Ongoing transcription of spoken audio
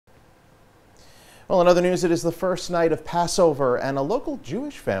Well, in other news, it is the first night of Passover, and a local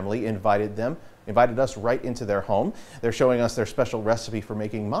Jewish family invited us right into their home. They're showing us their special recipe for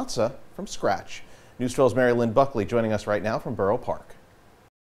making matzah from scratch. News 12's Mary-Lyn Buckley joining us right now from Borough Park.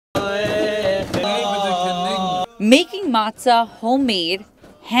 Making matzah homemade,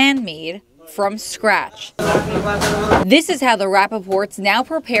 handmade, from scratch. This is how the Rapaports now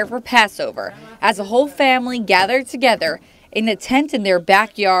prepare for Passover, as a whole family gathered together in a tent in their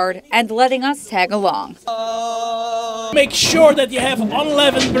backyard and letting us tag along. Make sure that you have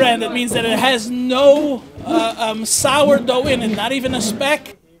unleavened bread. That means that it has no sourdough in it, not even a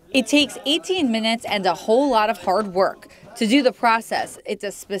speck. It takes 18 minutes and a whole lot of hard work. To do the process, it's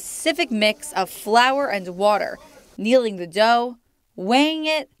a specific mix of flour and water, kneading the dough, weighing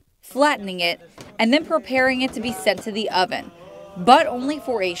it, flattening it, and then preparing it to be sent to the oven, but only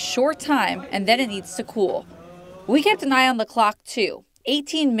for a short time, and then it needs to cool. We kept an eye on the clock too,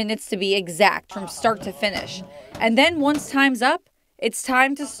 18 minutes to be exact from start to finish. And then once time's up, it's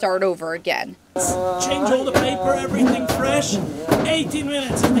time to start over again. Change all the paper, everything fresh. 18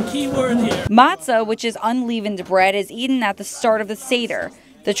 minutes is the key word here. Matzah, which is unleavened bread, is eaten at the start of the Seder,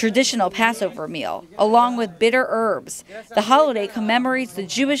 the traditional Passover meal, along with bitter herbs. The holiday commemorates the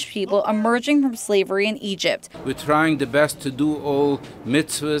Jewish people emerging from slavery in Egypt. We're trying the best to do all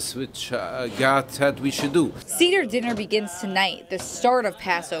mitzvahs which God said we should do. Seder dinner begins tonight, the start of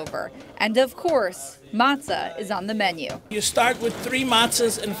Passover. And of course, matzah is on the menu. You start with 3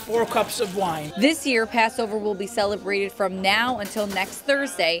 matzahs and 4 cups of wine. This year, Passover will be celebrated from now until next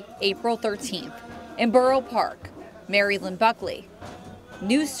Thursday, April 13th. In Borough Park, Mary-Lyn Buckley,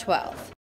 News 12.